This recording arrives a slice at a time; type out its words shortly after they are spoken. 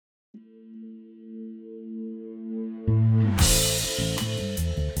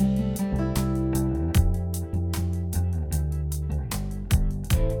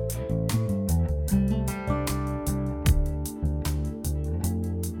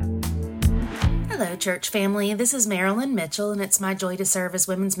Hello, church family. This is Marilyn Mitchell, and it's my joy to serve as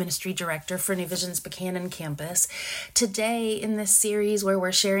Women's Ministry Director for New Vision's Buchanan campus. Today, in this series where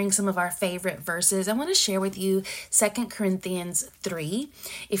we're sharing some of our favorite verses, I want to share with you 2 Corinthians 3.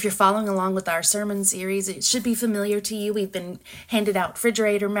 If you're following along with our sermon series, it should be familiar to you. We've been handed out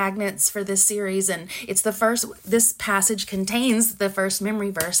refrigerator magnets for this series, and this passage contains the first memory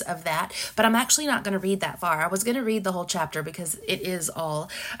verse of that, but I'm actually not going to read that far. I was going to read the whole chapter because it is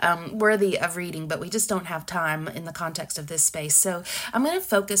all worthy of reading, but we just don't have time in the context of this space. So I'm going to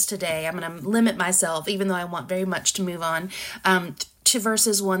focus today. I'm going to limit myself, even though I want very much to move on, to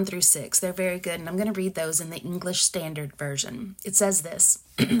verses 1 through 6. They're very good, and I'm going to read those in the English Standard Version. It says this: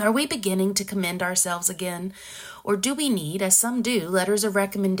 Are we beginning to commend ourselves again? Or do we need, as some do, letters of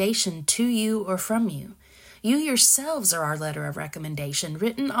recommendation to you or from you? You yourselves are our letter of recommendation,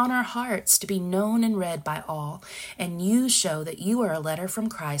 written on our hearts to be known and read by all. And you show that you are a letter from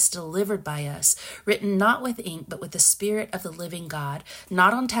Christ delivered by us, written not with ink, but with the Spirit of the living God,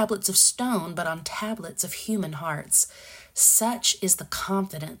 not on tablets of stone, but on tablets of human hearts. Such is the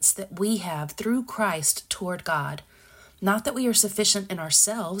confidence that we have through Christ toward God. Not that we are sufficient in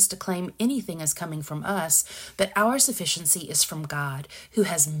ourselves to claim anything as coming from us, but our sufficiency is from God, who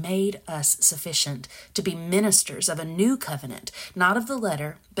has made us sufficient to be ministers of a new covenant, not of the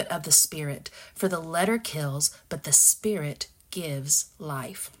letter, but of the Spirit. For the letter kills, but the Spirit gives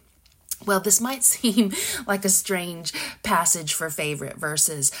life. Well, this might seem like a strange passage for favorite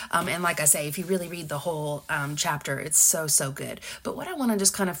verses. And like I say, if you really read the whole chapter, it's so good. But what I want to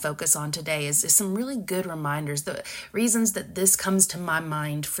just kind of focus on today is some really good reminders. The reasons that this comes to my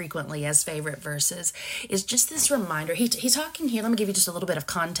mind frequently as favorite verses is just this reminder. He's talking here. Let me give you just a little bit of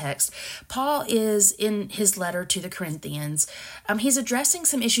context. Paul is in his letter to the Corinthians. He's addressing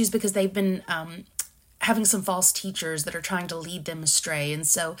some issues because they've been having some false teachers that are trying to lead them astray. And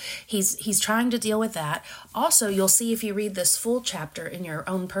so he's trying to deal with that. Also, you'll see if you read this full chapter in your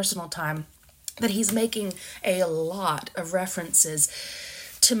own personal time that he's making a lot of references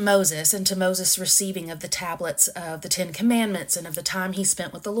to Moses and to Moses' receiving of the tablets of the 10 Commandments and of the time he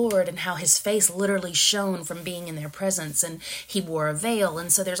spent with the Lord and how his face literally shone from being in their presence, and he wore a veil.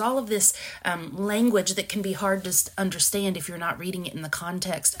 And so there's all of this language that can be hard to understand if you're not reading it in the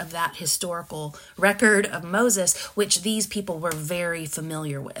context of that historical record of Moses, which these people were very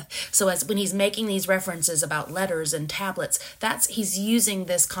familiar with. So when he's making these references about letters and tablets, he's using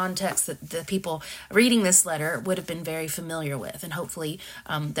this context that the people reading this letter would have been very familiar with, and hopefully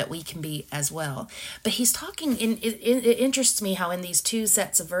that we can be as well. But he's talking, it interests me how in these two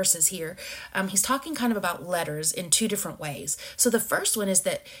sets of verses here, he's talking kind of about letters in two different ways. So the first one is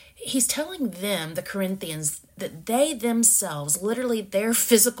that he's telling them, the Corinthians, that they themselves, literally their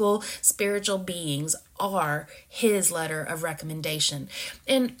physical, spiritual beings, are his letter of recommendation.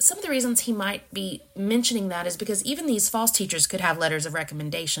 And some of the reasons he might be mentioning that is because even these false teachers could have letters of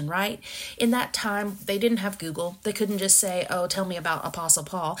recommendation, right? In that time, they didn't have Google. They couldn't just say, oh, tell me about Apostle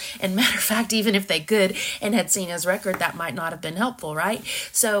Paul. And matter of fact, even if they could and had seen his record, that might not have been helpful, right?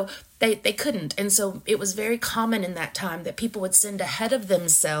 So they couldn't. And so it was very common in that time that people would send ahead of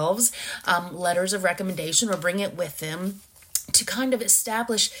themselves letters of recommendation or bring it with them to kind of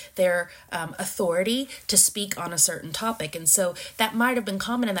establish their authority to speak on a certain topic. And so that might have been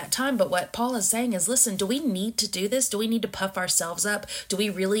common in that time. But what Paul is saying is, listen, do we need to do this? Do we need to puff ourselves up? Do we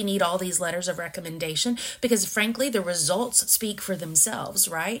really need all these letters of recommendation? Because frankly, the results speak for themselves,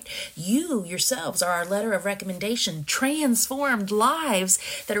 right? You yourselves are our letter of recommendation, transformed lives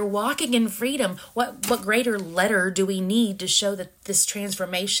that are walking in freedom. What greater letter do we need to show that this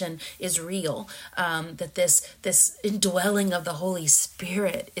transformation is real? That this indwelling of the Holy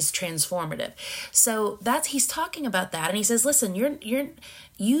Spirit is transformative. So he's talking about that, and he says, listen,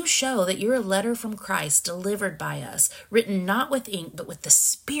 you show that you're a letter from Christ delivered by us, written not with ink, but with the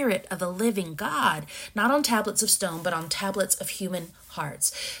Spirit of the living God, not on tablets of stone, but on tablets of human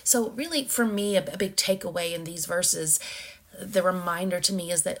hearts. So really, for me, a big takeaway in these verses, the reminder to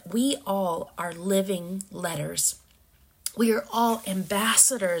me is that we all are living letters. We are all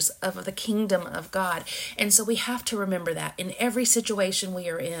ambassadors of the kingdom of God. And so we have to remember that in every situation we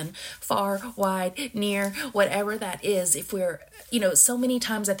are in, far, wide, near, whatever that is. If we're, so many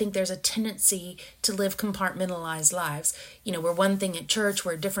times I think there's a tendency to live compartmentalized lives. We're one thing at church,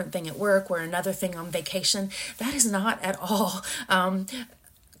 we're a different thing at work, we're another thing on vacation. That is not at all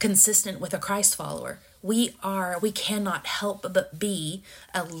consistent with a Christ follower. we cannot help but be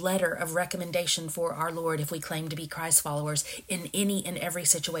a letter of recommendation for our Lord if we claim to be Christ followers in any and every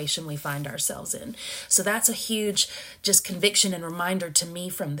situation we find ourselves in. So that's a huge just conviction and reminder to me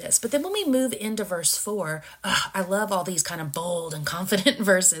from this. But then when we move into verse 4, I love all these kind of bold and confident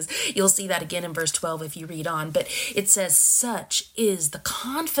verses. You'll see that again in verse 12 if you read on. But it says, such is the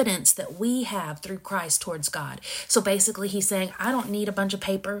confidence that we have through Christ towards God. So basically he's saying, I don't need a bunch of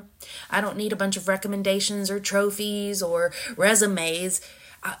paper. I don't need a bunch of recommendations or trophies or resumes.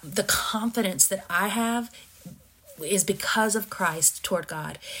 The confidence that I have is because of Christ toward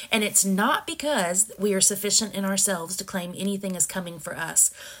God. And it's not because we are sufficient in ourselves to claim anything is coming from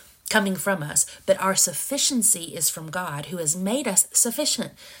us, but our sufficiency is from God, who has made us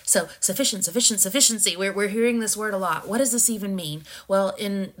sufficient. So sufficiency. We're hearing this word a lot. What does this even mean? Well,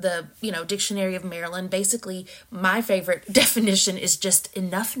 in the Dictionary of Maryland, basically my favorite definition is just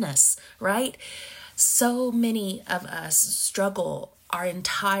enoughness, right? So many of us struggle our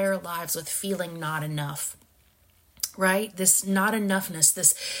entire lives with feeling not enough. Right? This not enoughness,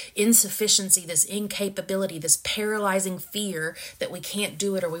 this insufficiency, this incapability, this paralyzing fear that we can't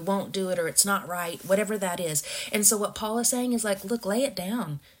do it or we won't do it or it's not right, whatever that is. And so what Paul is saying is like, look, lay it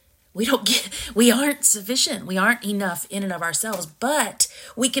down. We aren't sufficient. We aren't enough in and of ourselves, but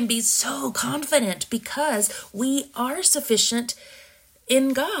we can be so confident because we are sufficient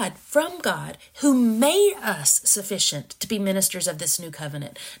in God, from God, who made us sufficient to be ministers of this new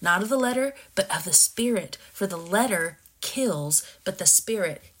covenant, not of the letter, but of the Spirit. For the letter kills, but the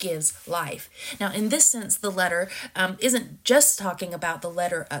Spirit gives life. Now, in this sense, the letter isn't just talking about the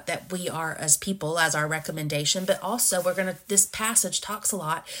letter that we are as people, as our recommendation, but also this passage talks a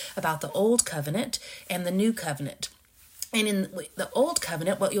lot about the old covenant and the new covenant. And in the Old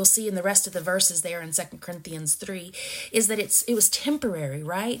Covenant, what you'll see in the rest of the verses there in 2 Corinthians 3 is that it was temporary,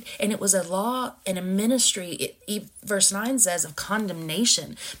 right? And it was a law and a ministry, verse 9 says, of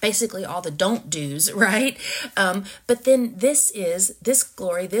condemnation, basically all the don't do's, right? But then this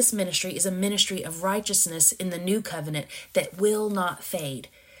glory, this ministry is a ministry of righteousness in the New Covenant that will not fade.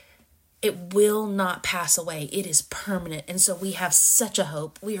 It will not pass away. It is permanent. And so we have such a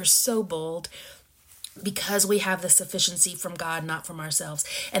hope. We are so bold, because we have the sufficiency from God, not from ourselves.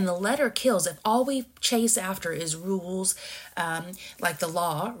 And the letter kills. If all we chase after is rules, like the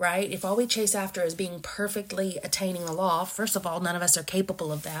law, right? If all we chase after is being perfectly attaining the law, first of all, none of us are capable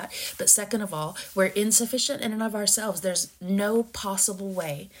of that. But second of all, we're insufficient in and of ourselves. There's no possible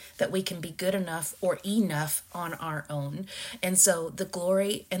way that we can be good enough or enough on our own. And so the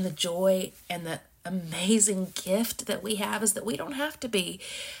glory and the joy and the amazing gift that we have is that we don't have to be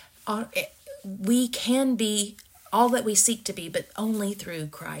we can be all that we seek to be, but only through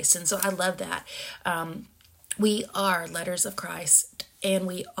Christ. And so I love that. We are letters of Christ, and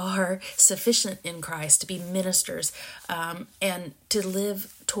we are sufficient in Christ to be ministers and to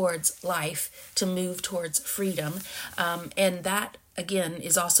live towards life, to move towards freedom. And that, again,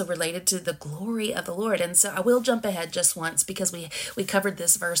 is also related to the glory of the Lord. And so I will jump ahead just once because we covered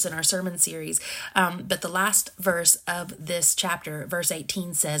this verse in our sermon series. But the last verse of this chapter, verse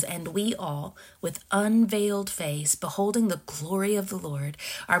 18 says, "And we all, with unveiled face, beholding the glory of the Lord,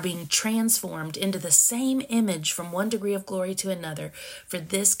 are being transformed into the same image from one degree of glory to another. For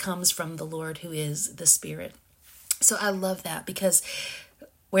this comes from the Lord who is the Spirit." So I love that because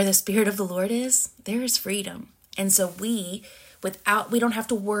where the Spirit of the Lord is, there is freedom. And so we don't have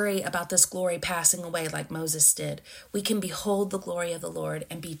to worry about this glory passing away like Moses did. We can behold the glory of the Lord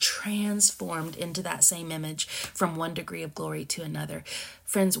and be transformed into that same image from one degree of glory to another.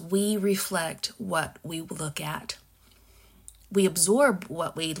 Friends, we reflect what we look at. We absorb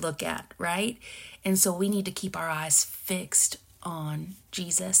what we look at, right? And so we need to keep our eyes fixed on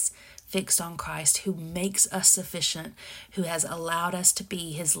Jesus, fixed on Christ, who makes us sufficient, who has allowed us to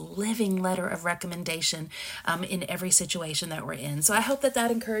be his living letter of recommendation in every situation that we're in. So I hope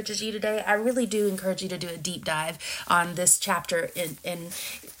that encourages you today. I really do encourage you to do a deep dive on this chapter in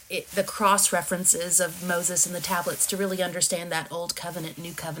the cross references of Moses and the tablets to really understand that old covenant,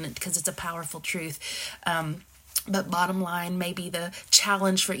 new covenant, because it's a powerful truth. But bottom line, maybe the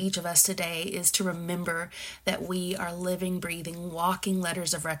challenge for each of us today is to remember that we are living, breathing, walking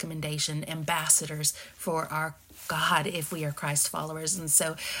letters of recommendation, ambassadors for our God if we are Christ followers. And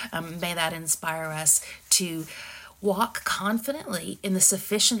so may that inspire us to walk confidently in the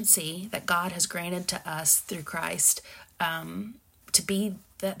sufficiency that God has granted to us through Christ to be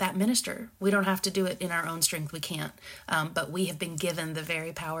that minister. We don't have to do it in our own strength. We can't. But we have been given the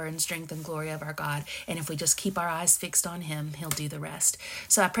very power and strength and glory of our God. And if we just keep our eyes fixed on him, he'll do the rest.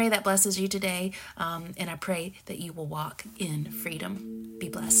 So I pray that blesses you today. And I pray that you will walk in freedom. Be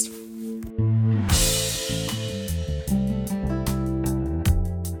blessed.